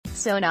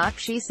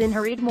Sonakshi Sinha.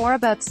 Read more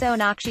about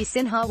Sonakshi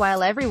Sinha.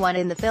 While everyone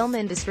in the film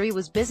industry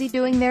was busy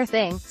doing their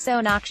thing,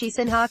 Sonakshi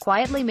Sinha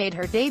quietly made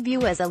her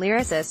debut as a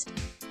lyricist.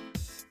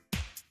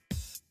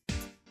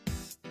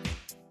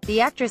 The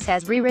actress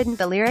has rewritten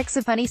the lyrics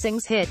of Honey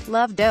Singh's hit,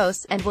 Love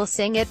Dose, and will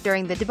sing it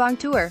during the Debang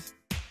tour.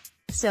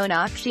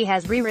 Sonakshi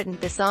has rewritten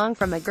the song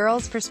from a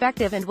girl's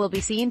perspective and will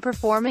be seen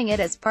performing it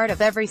as part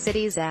of every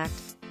city's act.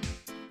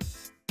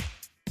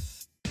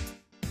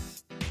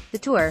 The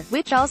tour,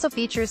 which also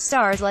features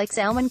stars like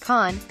Salman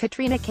Khan,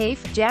 Katrina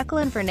Kaif,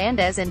 Jacqueline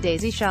Fernandez and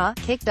Daisy Shaw,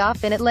 kicked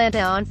off in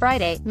Atlanta on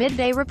Friday,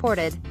 Midday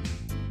reported.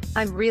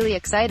 "I'm really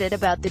excited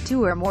about the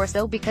tour, more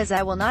so because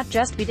I will not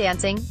just be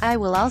dancing, I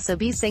will also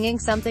be singing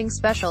something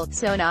special,"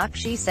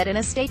 Sonakshi said in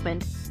a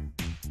statement.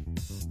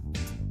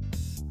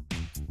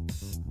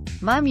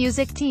 "My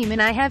music team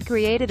and I have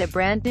created a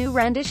brand new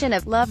rendition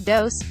of Love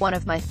Dose, one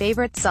of my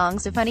favorite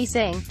songs of Honey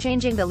Singh,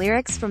 changing the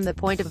lyrics from the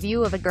point of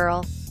view of a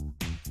girl.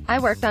 I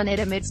worked on it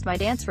amidst my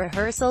dance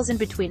rehearsals and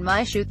between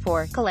my shoot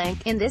for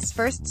Kalank in this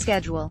first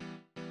schedule.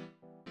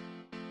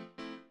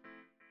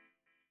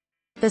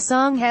 The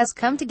song has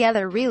come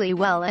together really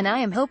well and I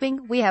am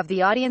hoping we have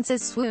the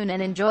audiences swoon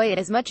and enjoy it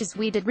as much as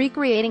we did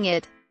recreating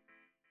it.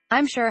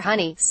 I'm sure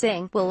Honey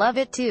Singh will love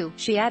it too,"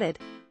 she added.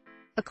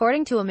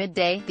 According to a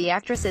Midday, the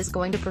actress is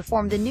going to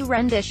perform the new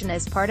rendition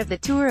as part of the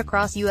tour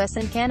across US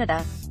and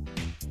Canada.